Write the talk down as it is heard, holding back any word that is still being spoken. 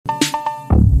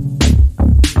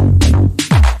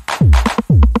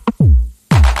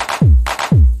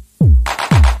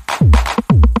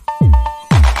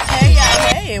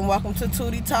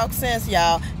Tootie talk sense,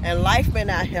 y'all. And life been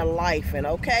out here lifing,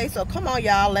 okay? So come on,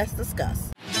 y'all, let's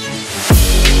discuss.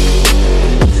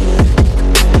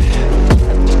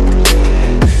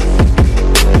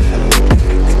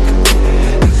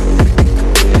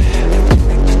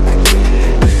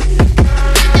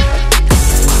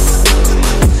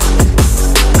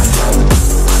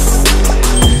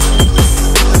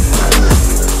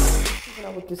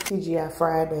 This TGI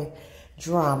Friday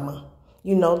drama,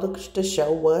 you know, the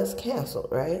show was canceled,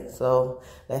 right? So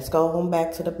let's go on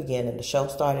back to the beginning. The show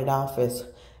started off as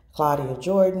Claudia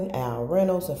Jordan, Al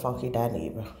Reynolds, and Funky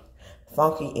Dineva.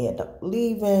 Funky ended up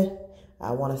leaving,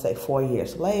 I want to say 4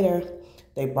 years later.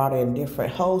 They brought in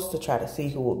different hosts to try to see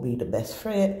who would be the best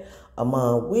fit.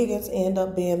 Armon Wiggins ended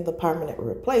up being the permanent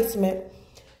replacement.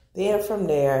 Then from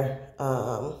there,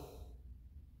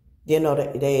 you know,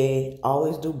 they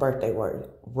always do birthday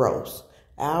roast.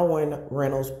 Al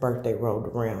Reynolds' birthday rolled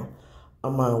around.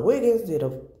 Armon Wiggins did a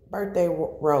birthday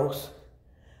roast.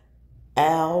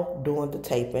 Al doing the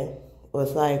taping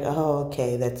was like, oh,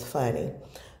 okay, that's funny.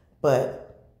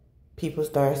 But people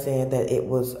started saying that it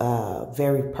was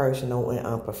very personal and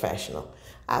unprofessional.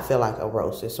 I feel like a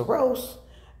roast is a roast,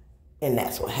 and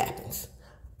that's what happens.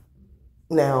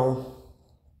 Now,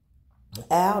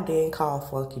 Al didn't call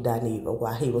Funky Dineva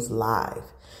while he was live.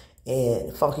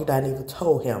 And Funky Dineva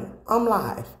told him, I'm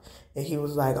live. And he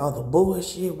was like, oh, the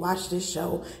bullshit, watch this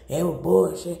show. It was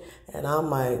bullshit. And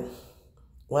I'm like,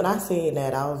 when I seen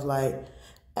that, I was like,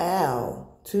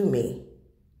 Al, to me,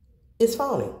 it's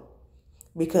phony.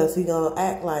 Because he gonna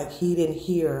act like he didn't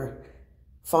hear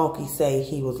Funky say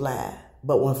he was live.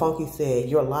 But when Funky said,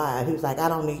 you're live, he was like, I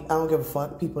don't give a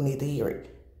fuck. People need to hear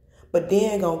it. But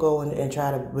then gonna go and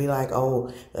try to be like,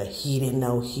 oh, he didn't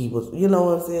know he was, you know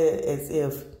what I'm saying? As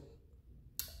if,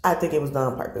 I think it was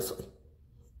done purposely.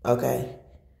 Okay?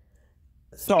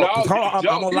 So, no, hold on,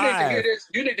 I'm on live.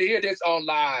 You need to hear this on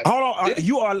live. Hold on,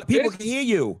 people can hear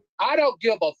you. I don't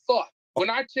give a fuck.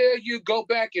 When I tell you, go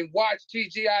back and watch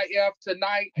TGIF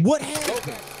tonight. What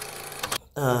happened?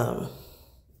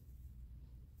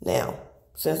 Now,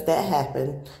 since that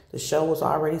happened, the show was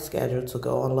already scheduled to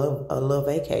go on a little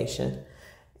vacation.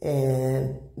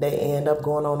 And they end up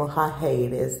going on a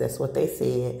hiatus. That's what they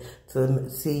said, to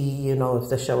see, you know, if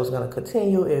the show was going to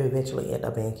continue. It eventually ended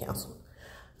up being canceled.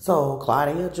 So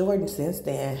Claudia Jordan since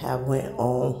then have went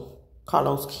on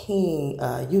Carlos King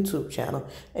YouTube channel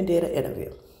and did an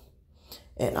interview.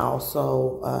 And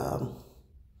also,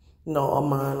 you know,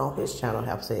 Armon on his channel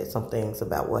have said some things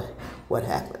about what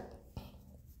happened.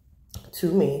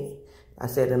 To me, I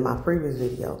said in my previous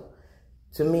video,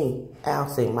 to me, Al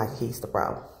seemed like he's the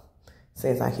problem.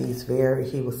 Seems like he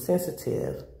was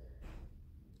sensitive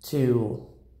to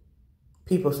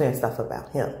people saying stuff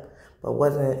about him, but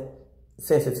wasn't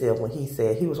sensitive when he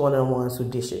said he was one of the ones who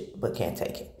dish it but can't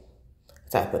take it,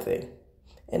 type of thing.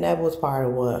 And that was part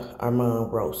of what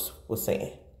Armon Roast was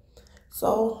saying.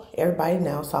 So everybody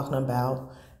now is talking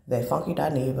about that Funky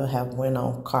Dineva have went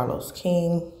on Carlos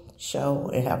King show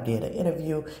and have did an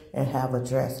interview and have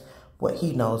addressed what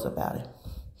he knows about it.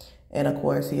 And of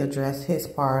course, he addressed his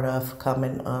part of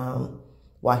coming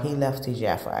while he left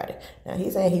TGI Friday. Now,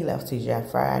 he's saying he left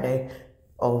TGI Friday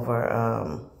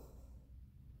over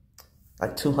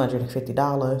like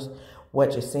 $250,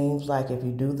 which it seems like if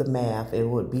you do the math, it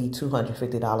would be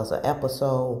 $250 an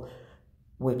episode,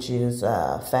 which is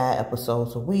 5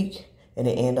 episodes a week, and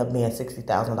it ended up being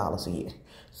 $60,000 a year.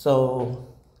 So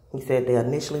he said they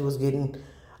initially was getting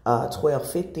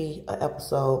 $12.50 an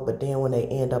episode, but then when they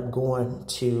end up going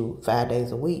to 5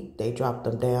 days a week, they dropped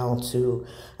them down to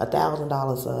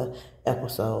 $1,000 an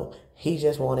episode. He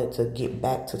just wanted to get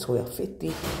back to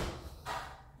 $12.50.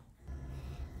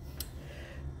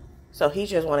 So he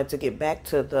just wanted to get back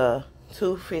to the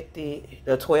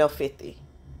 $12.50.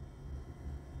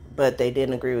 But they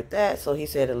didn't agree with that, so he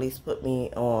said at least put me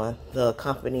on the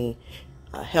company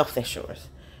health insurance.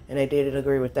 And they didn't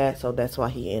agree with that, so that's why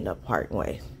he ended up parting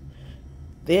ways.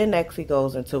 Then next he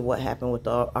goes into what happened with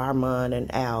the Armon and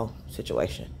Al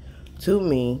situation. To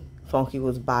me, Funky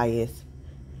was biased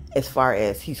as far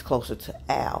as he's closer to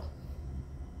Al,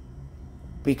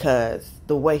 because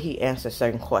the way he answered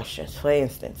certain questions. For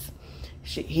instance,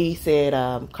 he said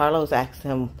Carlos asked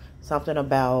him something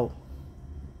about,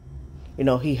 you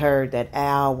know, he heard that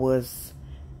Al was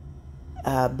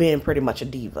being pretty much a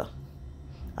diva,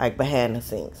 like behind the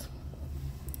scenes.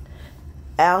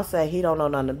 Al said he don't know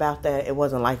nothing about that. It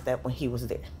wasn't like that when he was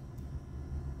there.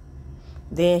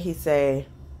 Then he said,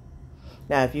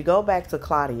 now if you go back to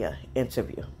Claudia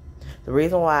interview, the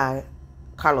reason why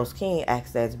Carlos King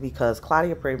asked that is because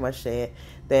Claudia pretty much said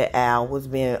that Al was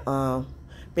being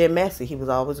being messy. He was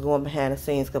always going behind the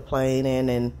scenes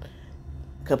complaining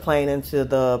to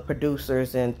the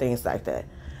producers and things like that.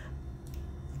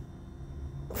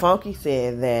 Funky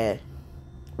said that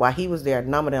while he was there,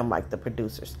 none of them liked the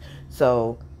producers.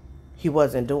 So he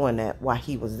wasn't doing that while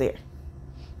he was there.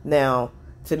 Now,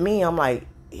 to me, I'm like,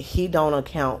 he don't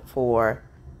account for,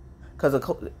 because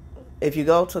if you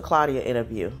go to Claudia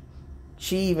interview,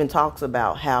 she even talks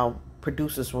about how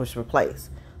producers was replaced.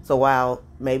 So while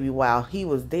he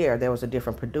was there was a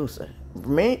different producer.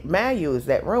 Mind you, is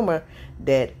that rumor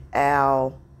that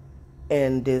Al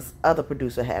and this other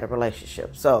producer had a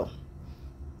relationship. So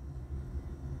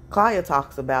Claudia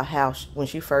talks about how when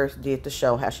she first did the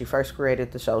show, how she first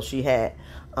created the show, she had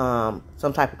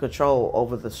some type of control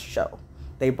over the show.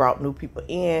 They brought new people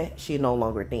in. She no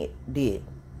longer did.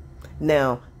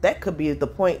 Now, that could be the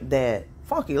point that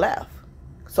Funky left.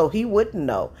 So he wouldn't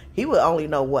know. He would only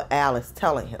know what Al is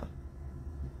telling him.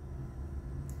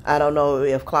 I don't know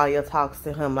if Claudia talks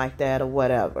to him like that or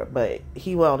whatever, but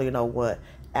he will only know what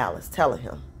Al is telling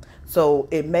him. So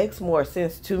it makes more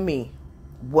sense to me.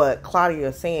 What Claudia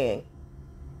is saying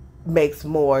makes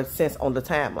more sense on the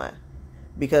timeline.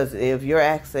 Because if you're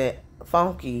asking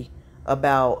Funky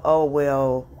about, oh,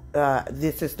 well,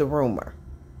 this is the rumor.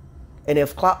 And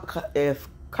if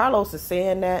Carlos is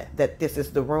saying that this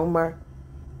is the rumor,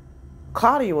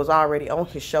 Claudia was already on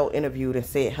his show interviewed and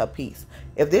said her piece.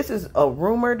 If this is a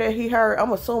rumor that he heard,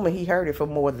 I'm assuming he heard it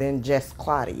from more than just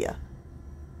Claudia.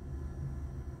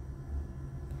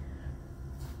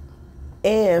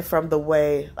 And from the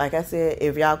way, like I said,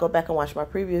 if y'all go back and watch my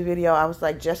previous video, I was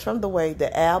like, just from the way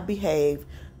that Al behaved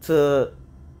to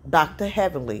Dr.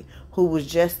 Heavenly, who was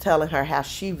just telling her how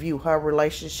she viewed her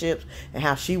relationships and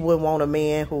how she wouldn't want a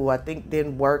man who I think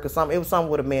didn't work or something. It was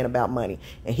something with a man about money.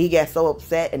 And he got so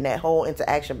upset in that whole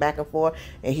interaction back and forth.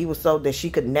 And he was so that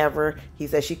he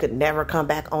said she could never come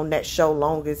back on that show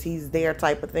long as he's there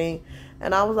type of thing.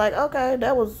 And I was like, okay,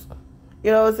 that was,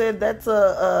 you know, I said that's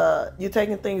you're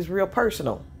taking things real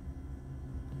personal.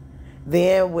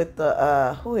 Then with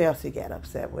the, who else he got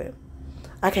upset with?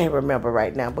 I can't remember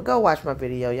right now, but go watch my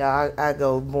video, y'all. I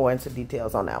go more into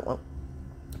details on that one.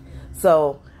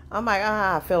 So I'm like,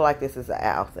 I feel like this is an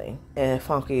Al thing. And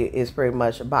Funky is pretty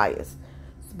much biased.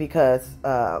 Because,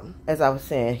 as I was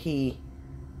saying,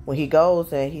 when he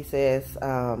goes and he says,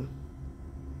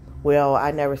 well,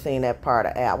 I never seen that part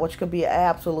of Al, which could be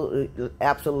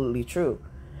absolutely true.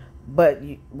 But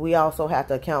we also have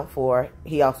to account for,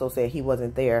 he also said he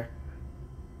wasn't there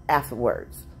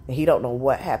afterwards. And he don't know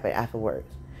what happened afterwards.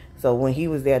 So when he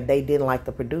was there, they didn't like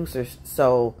the producers.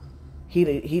 So he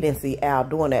didn't see Al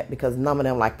doing that because none of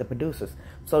them liked the producers.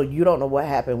 So you don't know what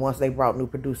happened once they brought new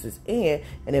producers in.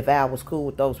 And if Al was cool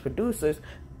with those producers,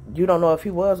 you don't know if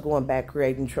he was going back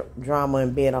creating drama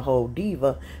and being a whole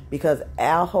diva. Because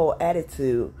Al's whole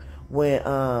attitude when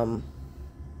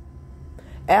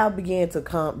Al began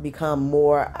to become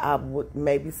more, I would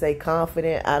maybe say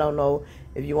confident. I don't know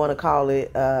if you want to call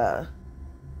it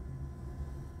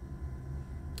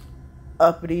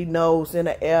uppity, nose in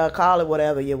the air, call it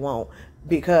whatever you want.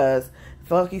 Because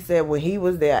Funky said when he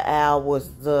was there, Al was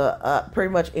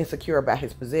pretty much insecure about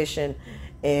his position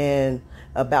and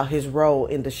about his role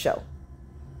in the show.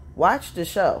 Watch the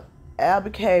show. Al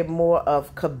became more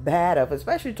of combative,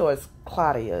 especially towards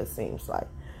Claudia, it seems like.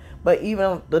 But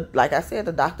even, like I said,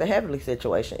 the Dr. Heavenly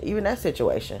situation, even that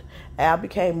situation, Al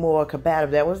became more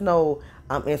combative. There was no,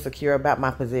 I'm insecure about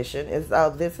my position. It's,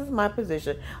 this is my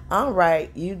position. I'm right.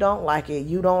 You don't like it.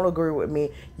 You don't agree with me.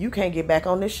 You can't get back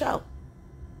on this show.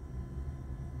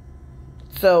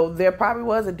 So there probably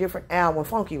was a different Al when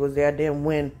Funky was there than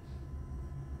when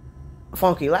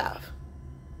Funky left.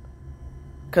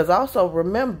 Because also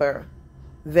remember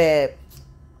that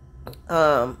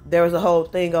there was a whole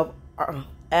thing of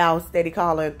Al steady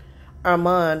calling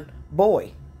Armon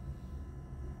boy.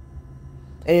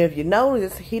 And if you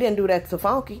notice, he didn't do that to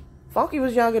Funky. Funky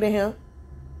was younger than him.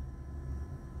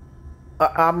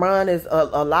 Armon is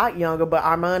a lot younger, but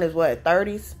Armon is what,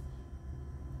 30s?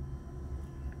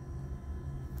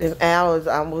 And Al is,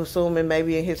 I'm assuming,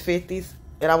 maybe in his 50s.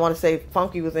 And I want to say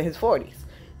Funky was in his 40s.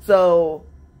 So,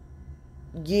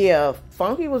 yeah,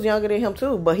 Funky was younger than him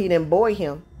too, but he didn't boy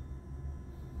him.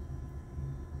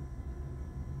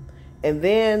 And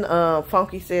then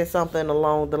Funky said something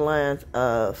along the lines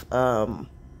of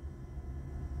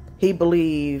he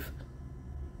believed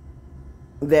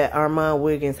that Armon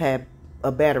Wiggins had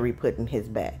a battery put in his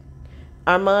back.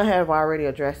 Armon have already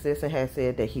addressed this and has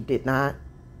said that he did not.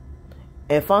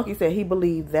 And Funky said he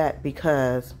believed that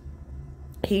because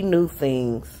he knew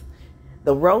things.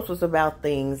 The roast was about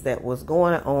things that was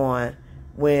going on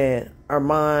when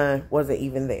Armon wasn't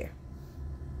even there.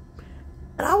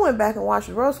 And I went back and watched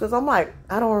the roast because I'm like,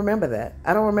 I don't remember that.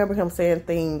 I don't remember him saying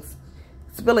things,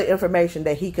 spilling information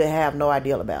that he could have no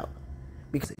idea about.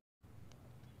 Because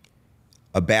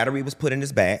a battery was put in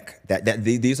his back.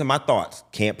 These are my thoughts.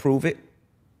 Can't prove it.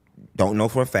 Don't know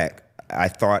for a fact. I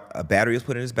thought a battery was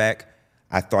put in his back.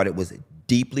 I thought it was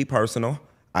deeply personal.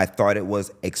 I thought it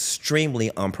was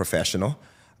extremely unprofessional.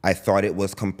 I thought it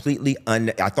was completely I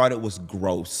thought it was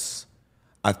gross.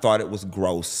 I thought it was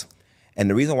gross. And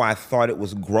the reason why I thought it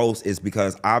was gross is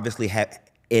because obviously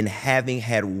in having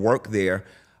had work there,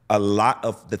 a lot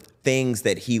of the things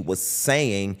that he was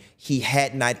saying, he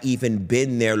had not even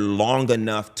been there long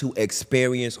enough to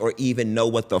experience or even know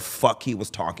what the fuck he was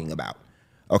talking about.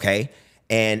 Okay?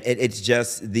 And it's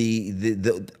just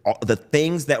the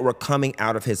things that were coming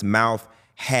out of his mouth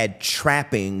had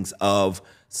trappings of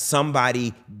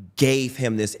somebody gave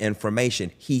him this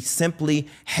information. He simply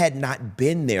had not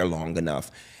been there long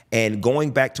enough. And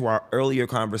going back to our earlier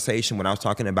conversation when I was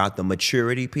talking about the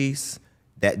maturity piece,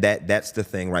 that's the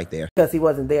thing right there. Because he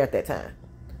wasn't there at that time.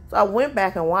 So I went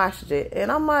back and watched it,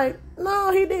 and I'm like,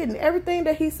 no, he didn't. Everything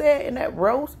that he said in that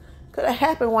roast could have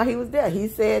happened while he was there. He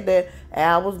said that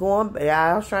Al was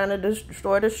trying to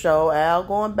destroy the show. Al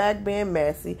going back being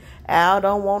messy. Al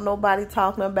don't want nobody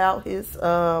talking about his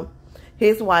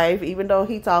wife, even though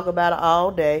he talked about it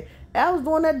all day. Al was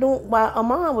doing that while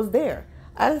Armon was there.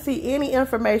 I didn't see any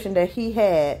information that he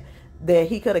had that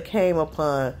he could have came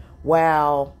upon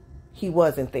while he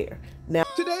wasn't there. Now,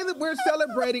 today we're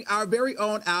celebrating our very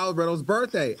own Al Reynolds'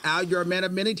 birthday. Al, you're a man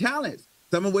of many talents,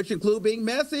 some of which include being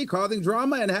messy, causing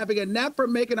drama, and having a knack for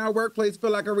making our workplace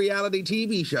feel like a reality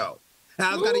TV show.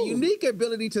 Al's got a unique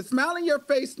ability to smile in your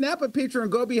face, snap a picture,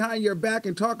 and go behind your back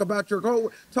and talk about you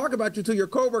to your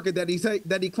coworker that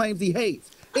he claims he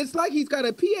hates. It's like he's got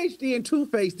a PhD in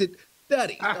two-faced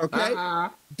studies, okay?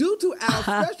 Due to Al's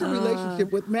special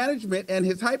relationship with management and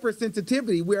his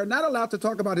hypersensitivity, we are not allowed to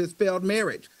talk about his failed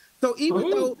marriage. So even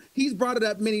though he's brought it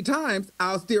up many times,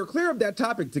 I'll steer clear of that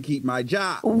topic to keep my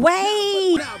job.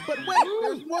 Wait! But wait,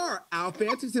 there's more. Al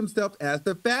fancies himself as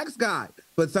the facts guy,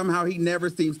 but somehow he never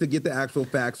seems to get the actual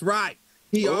facts right.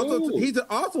 He's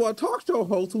also a talk show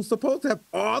host who's supposed to have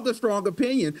all the strong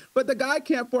opinion, but the guy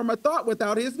can't form a thought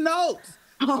without his notes.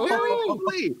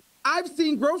 Seriously. I've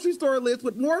seen grocery store lists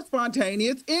with more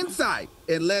spontaneous insight.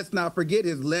 And let's not forget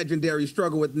his legendary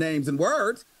struggle with names and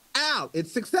words. Al,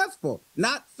 it's successful,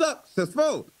 not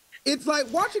successful. It's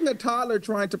like watching a toddler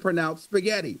trying to pronounce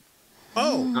spaghetti.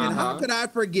 Oh, and how could I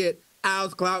forget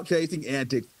Al's clout-chasing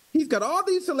antics? He's got all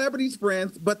these celebrities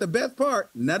friends, but the best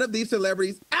part, none of these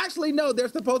celebrities actually know they're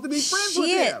supposed to be friends with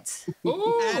him.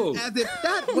 And as if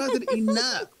that wasn't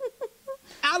enough,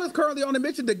 Al is currently on a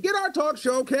mission to get our talk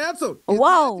show canceled.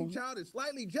 Whoa. Childish,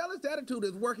 slightly jealous attitude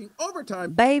is working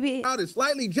overtime. Baby. Childish,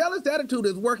 slightly jealous attitude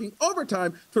is working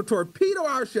overtime to torpedo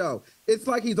our show. It's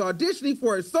like he's auditioning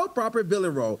for a soap opera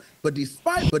villain role. But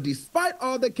despite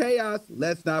all the chaos,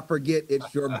 let's not forget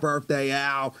it's your birthday,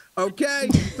 Al. Okay?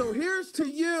 So here's to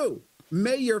you.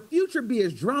 May your future be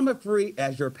as drama-free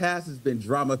as your past has been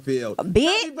drama-filled. Bitch.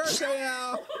 Happy birthday,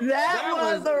 Al.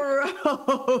 that was a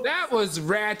roast. That was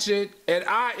ratchet, and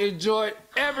I enjoyed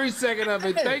every second of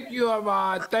it. Thank you,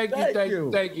 Armon.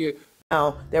 Thank you.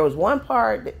 Now, there was one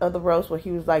part of the roast where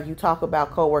he was like, you talk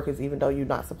about coworkers even though you're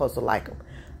not supposed to like them.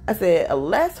 I said,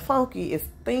 unless Funky is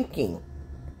thinking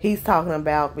he's talking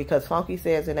about, because Funky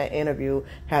says in that interview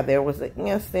how there was an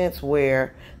instance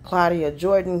where Claudia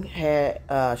Jordan had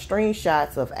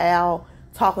screenshots of Al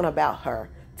talking about her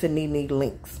to NeNe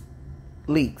Leaks.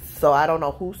 So I don't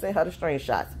know who sent her the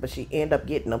screenshots, but she ended up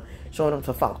getting them, showing them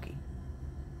to Funky.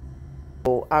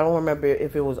 So I don't remember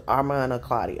if it was Armon or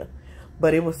Claudia,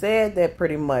 but it was said that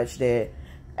pretty much that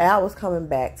Al was coming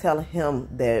back telling him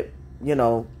that, you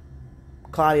know,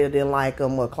 Claudia didn't like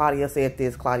him, or Claudia said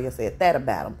this, Claudia said that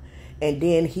about him. And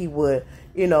then he would,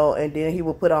 put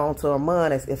on to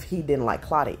Armon as if he didn't like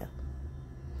Claudia.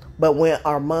 But when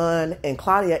Armon and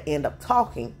Claudia end up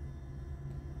talking,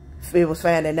 it was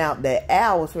finding out that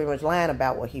Al was pretty much lying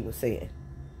about what he was saying.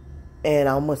 And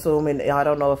I'm assuming, I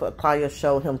don't know if Claudia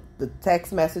showed him the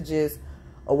text messages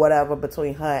or whatever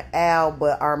between her and Al,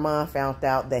 but Armon found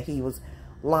out that he was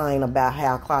lying about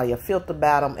how Claudia felt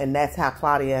about him, and that's how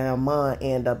Claudia and Armon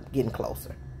end up getting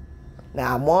closer.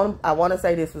 Now, I want to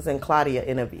say this was in Claudia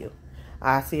interview.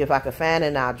 I'll see if I can find it,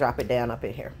 and I'll drop it down up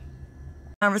in here.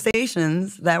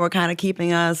 Conversations that were kind of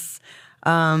keeping us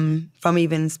from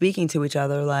even speaking to each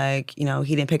other. Like, you know,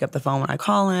 he didn't pick up the phone when I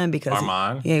call him because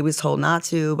Armon. he was told not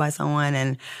to by someone.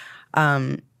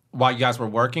 And While you guys were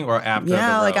working or after the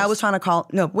Yeah, like I roast? was trying to call,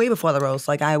 no, way before the roast.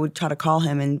 Like I would try to call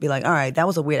him and be like, all right, that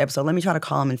was a weird episode. Let me try to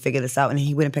call him and figure this out. And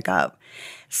he wouldn't pick up.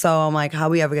 So I'm like, how are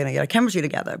we ever going to get our chemistry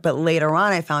together? But later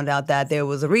on, I found out that there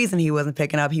was a reason he wasn't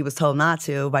picking up. He was told not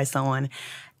to by someone.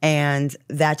 And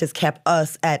that just kept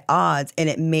us at odds. And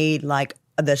it made like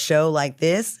the show like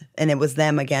this. And it was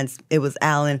them against, it was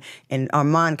Alan and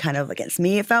Armon kind of against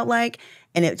me, it felt like.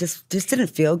 And it just didn't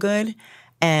feel good.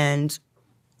 And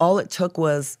all it took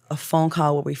was a phone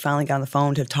call where we finally got on the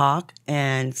phone to talk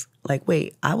and like,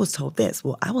 wait, I was told this.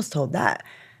 Well, I was told that.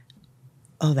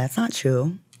 Oh, that's not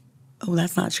true. Oh,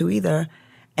 that's not true either.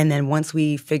 And then once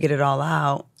we figured it all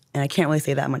out, and I can't really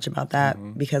say that much about that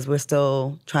because we're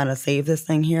still trying to save this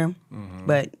thing here.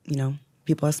 But, you know,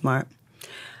 people are smart.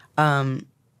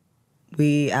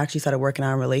 We actually started working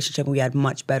on a relationship and we had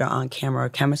much better on-camera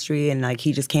chemistry, and like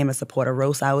he just came to support a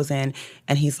roast I was in,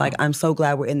 and he's like, I'm so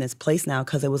glad we're in this place now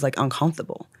because it was like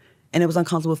uncomfortable. And it was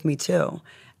uncomfortable for me too.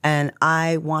 And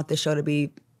I want this show to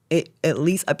be, at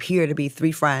least appear to be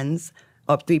 3 friends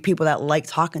or 3 people that like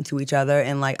talking to each other,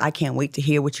 and like I can't wait to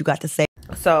hear what you got to say.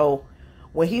 So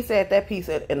when he said that piece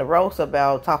in the roast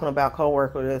about talking about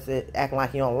coworkers acting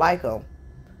like you don't like them,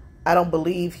 I don't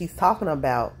believe he's talking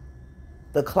about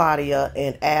the Claudia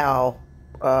and Al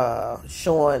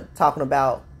talking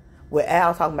about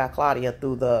Claudia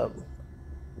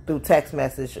through text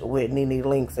message with NeNe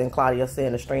Leaks and Claudia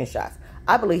sending the screenshots.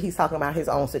 I believe he's talking about his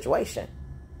own situation.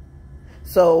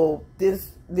 So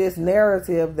this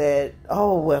narrative that,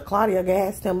 oh well, Claudia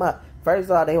gassed him up. First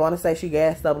of all, they want to say she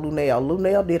gassed up Lunel.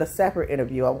 Lunel did a separate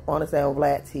interview, I want to say on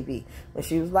Vlad TV, when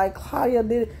she was like, Claudia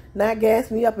did not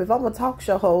gas me up. If I'm a talk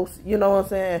show host, you know what I'm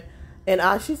saying? And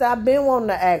she said, I've been wanting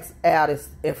to ask Al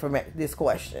this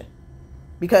question.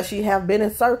 Because she have been in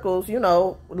circles, you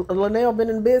know, Lunel been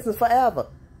in business forever.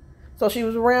 So she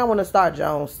was around when the Star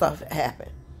Jones stuff happened.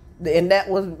 And that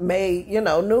was made, you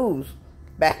know, news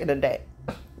back in the day.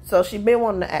 So she been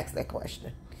wanting to ask that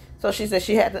question. So she said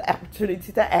she had the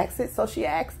opportunity to ask it, so she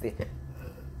asked it.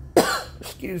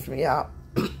 Excuse me, y'all.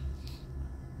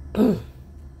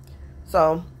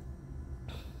 So,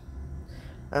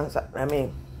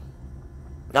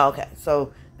 okay,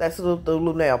 so that's the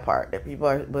Lunel part that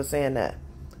people were saying that.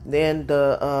 Then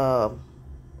the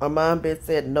Armon bit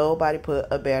said nobody put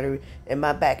a battery in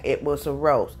my back. It was a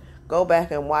roast. Go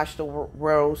back and watch the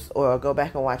roast, or go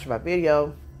back and watch my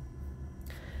video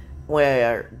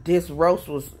where this roast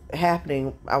was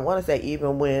happening. I want to say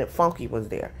even when Funky was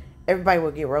there. Everybody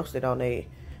would get roasted on their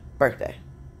birthday.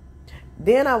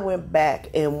 Then I went back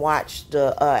and watched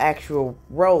the actual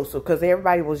roast because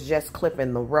everybody was just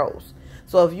clipping the roast.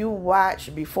 So if you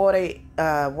watch before they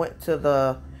went to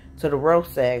the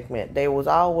roast segment, they had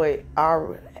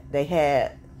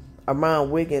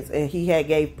Armonwiggins, and he had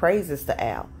gave praises to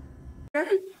Al.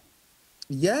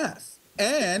 Yes.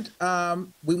 And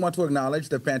we want to acknowledge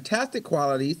the fantastic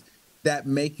qualities that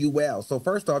make you well. So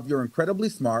first off, you're incredibly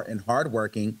smart and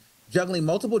hardworking. Juggling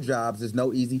multiple jobs is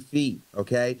no easy feat,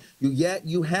 okay? Yet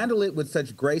you handle it with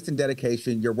such grace and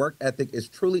dedication. Your work ethic is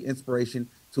truly inspiration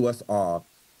to us all.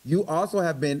 You also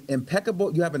have been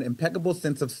impeccable. You have an impeccable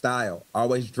sense of style,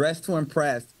 always dressed to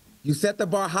impress. You set the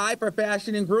bar high for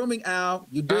fashion and grooming, Al.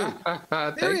 You do.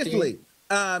 Seriously.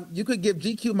 You could give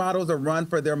GQ models a run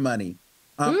for their money.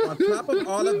 On top of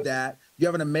all of that, you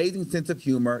have an amazing sense of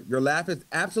humor. Your laugh is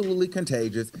absolutely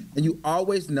contagious, and you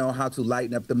always know how to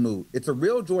lighten up the mood. It's a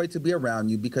real joy to be around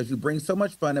you because you bring so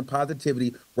much fun and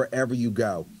positivity wherever you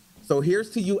go. So here's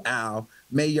to you, Al.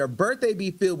 May your birthday be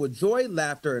filled with joy,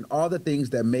 laughter, and all the things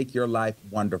that make your life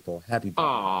wonderful. Happy birthday.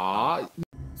 Aww.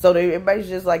 So everybody's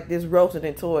just like this roasting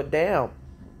and tore it down.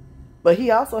 But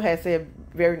he also had said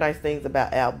very nice things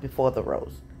about Al before the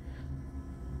roast.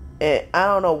 And I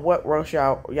don't know what roast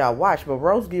y'all watch, but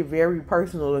roasts get very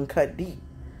personal and cut deep.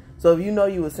 So if you know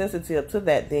you were sensitive to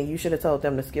that, then you should have told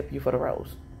them to skip you for the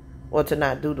roast. Or to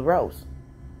not do the roast.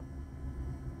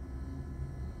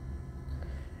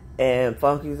 And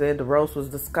Funky said the roast was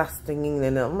disgusting.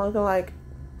 And I'm looking like,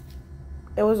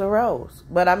 it was a roast.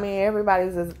 But I mean, everybody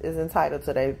is entitled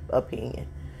to their opinion.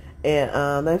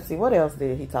 And let's see, what else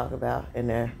did he talk about in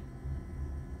there?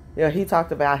 Yeah, he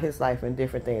talked about his life and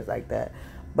different things like that.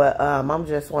 But I'm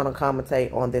just want to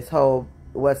commentate on this whole,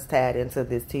 what's tied into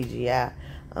this TGI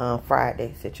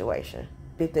Friday situation.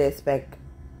 Did they expect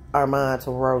Armon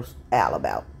to roast Al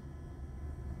about?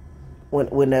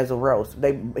 When there's a roast.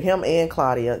 Him and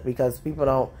Claudia, because people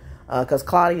don't, because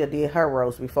Claudia did her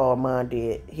roast before Armon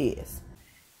did his.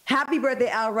 Happy birthday,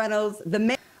 Al Reynolds, the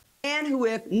man who,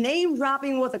 if name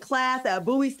dropping was a class at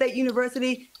Bowie State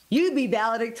University, you'd be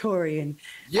valedictorian.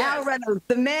 Yes. Al Reynolds,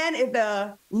 the man, if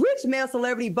the rich male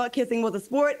celebrity butt kissing was a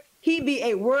sport, he'd be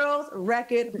a world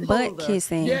record holder. Butt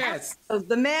kissing. Yes.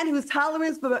 The man whose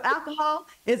tolerance for alcohol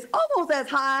is almost as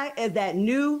high as that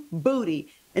new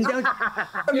booty. And don't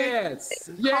Yes.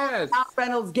 Yes. Al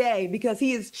Reynolds gay, because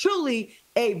he is truly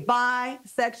a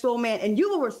bisexual man, and you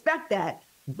will respect that.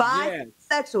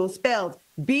 Bisexual, spelled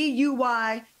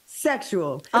B-U-Y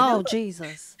sexual. Oh,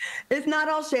 Jesus. It's not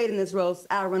all shade in this roast.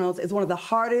 Al Reynolds is one of the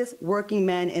hardest working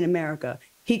men in America.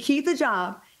 He keeps a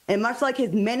job, and much like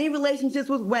his many relationships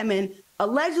with women,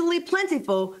 allegedly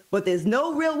plentiful, but there's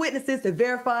no real witnesses to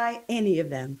verify any of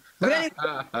them. But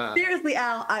anyway, seriously,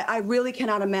 Al, I really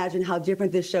cannot imagine how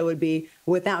different this show would be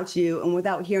without you and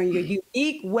without hearing your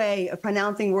unique way of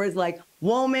pronouncing words like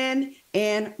woman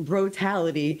and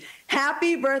brutality.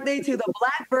 Happy birthday to the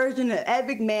Black version of Ed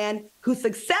McMahon, who's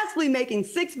successfully making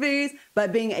 6 figures by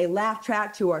being a laugh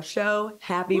track to our show.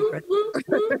 Happy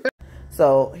birthday.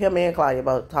 So him and Claudia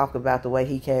both talk about the way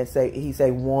he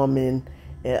say woman,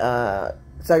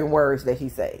 certain words that he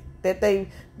say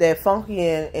that Funky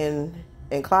and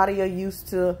Claudia used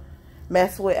to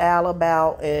mess with Al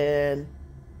about, and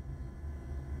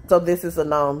so this is a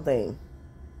known thing.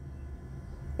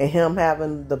 And him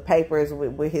having the papers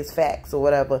with his facts or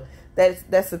whatever, that's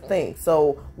the thing.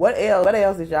 So what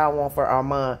else did y'all want for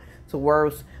Armon to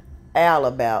roast Al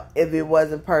about if it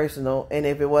wasn't personal and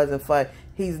if it wasn't fun?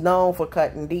 He's known for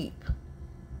cutting deep.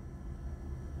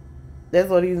 That's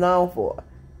what he's known for.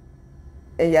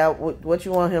 And y'all, what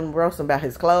you want him roasting about?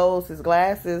 His clothes, his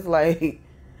glasses? Like,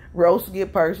 roasts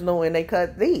get personal and they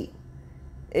cut deep.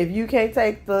 If you can't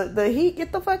take the heat,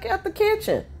 get the fuck out the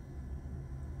kitchen.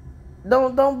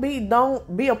 Don't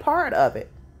be a part of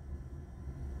it.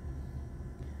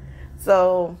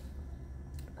 So,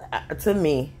 to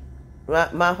me,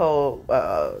 my whole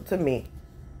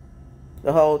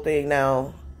the whole thing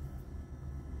now,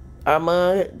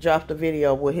 Armon dropped a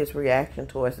video with his reaction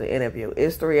towards the interview.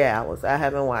 It's 3 hours. I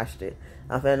haven't watched it.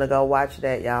 I'm finna go watch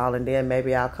that, y'all, and then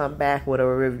maybe I'll come back with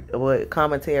a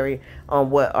commentary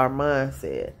on what Armon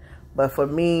said. But for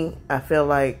me, I feel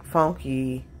like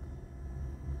Funky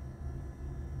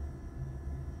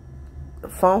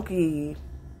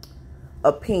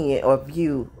opinion or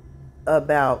view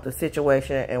about the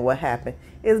situation and what happened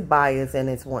is biased and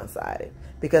it's one-sided,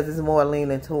 because it's more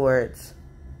leaning towards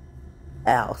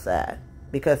Al's side,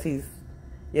 because he's,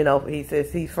 he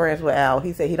says he's friends with Al.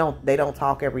 He said they don't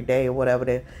talk every day or whatever.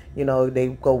 They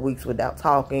go weeks without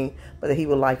talking, but he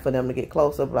would like for them to get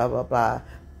closer, blah, blah, blah.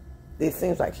 It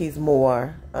seems like he's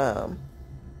more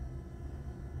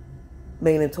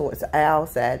leaning towards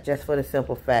Al's side, just for the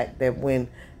simple fact that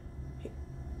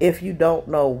if you don't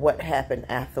know what happened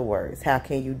afterwards, how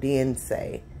can you then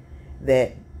say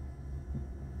that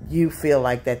you feel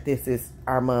like that this is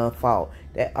Armon's fault,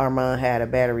 that Armon had a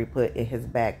battery put in his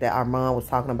back, that Armon was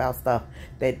talking about stuff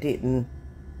that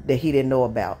he didn't know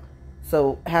about?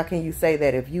 So how can you say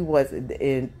that if you wasn't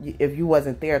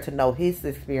there to know his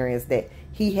experience that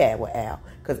he had with Al?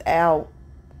 Because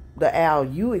the Al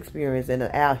you experienced and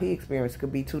the Al he experienced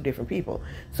could be 2 different people.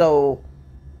 So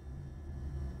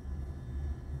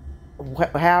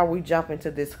how are we jumping to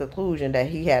this conclusion that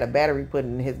he had a battery put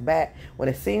in his back when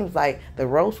it seems like the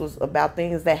roast was about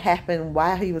things that happened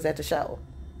while he was at the show?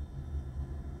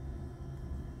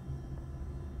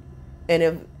 And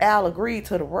if Al agreed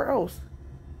to the roast,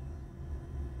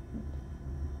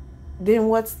 then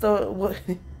what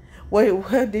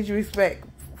did you expect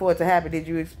for it to happen? Did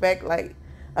you expect like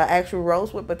an actual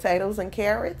roast with potatoes and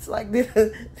carrots? Like this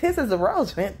is a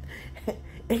roast, man.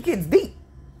 It gets deep.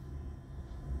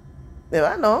 If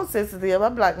I know I'm sensitive,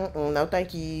 I'm like, no,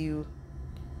 thank you.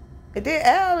 And then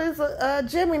Al is a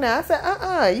Gemini. I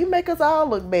said, you make us all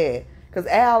look bad. Because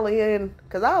I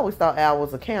always thought Al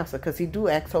was a Cancer, because he do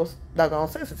act so doggone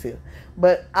sensitive.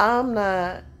 But if I'm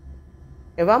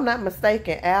not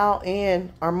mistaken, Al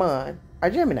and Armon are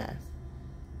Geminis.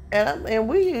 And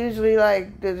we usually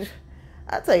I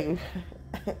can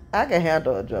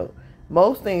handle a joke.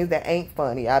 Most things that ain't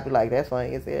funny, I'd be like, that's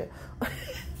funny as hell.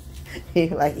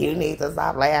 He's like, you need to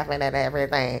stop laughing at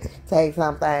everything. Take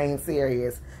something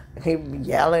serious. He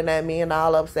yelling at me and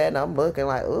all upset, and I'm looking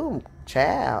like, ooh,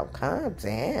 child, calm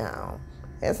down.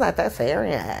 It's not that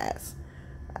serious.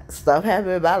 Stuff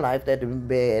happened in my life that is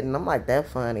bad, and I'm like, that's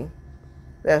funny.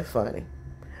 That's funny.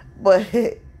 But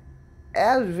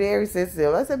I was very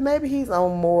sensitive. I said, maybe he's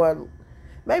on more,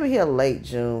 maybe he'll late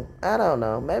June. I don't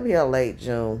know. Maybe he'll late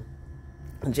June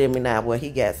Gemini, where he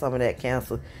got some of that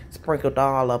Cancer sprinkled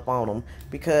all up on him,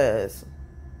 because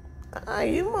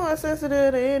you more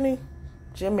sensitive than any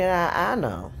Gemini I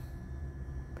know.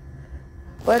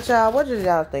 But y'all, what did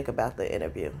y'all think about the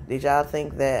interview? Did y'all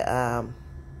think that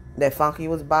that Funky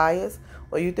was biased,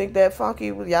 Or you think that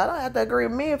Funky was, y'all don't have to agree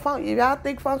with me and Funky. If y'all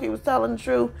think Funky was telling the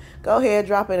truth, go ahead,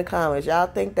 drop in the comments. Y'all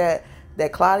think that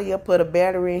Claudia put a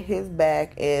battery in his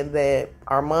back and that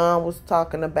Armon was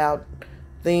talking about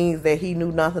things that he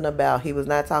knew nothing about. He was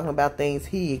not talking about things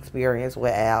he experienced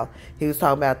with Al. He was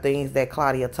talking about things that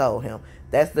Claudia told him.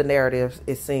 That's the narrative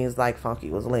it seems like Funky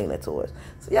was leaning towards.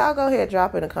 So y'all go ahead,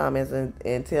 drop in the comments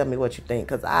and tell me what you think.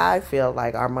 Because I feel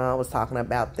like Armon was talking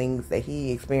about things that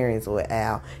he experienced with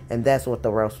Al. And that's what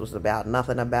the roast was about.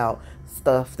 Nothing about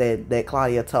stuff that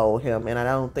Claudia told him. And I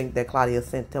don't think that Claudia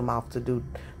sent him off to do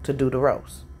the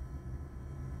roast.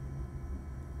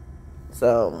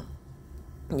 So,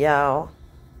 y'all,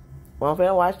 well, I'm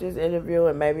finna watch this interview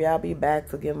and maybe I'll be back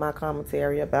to give my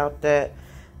commentary about that.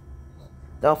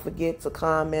 Don't forget to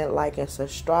comment, like, and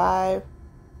subscribe.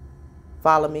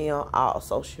 Follow me on all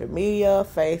social media,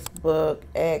 Facebook,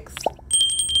 X,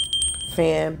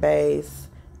 fan base,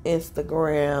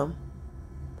 Instagram.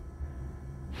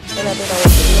 And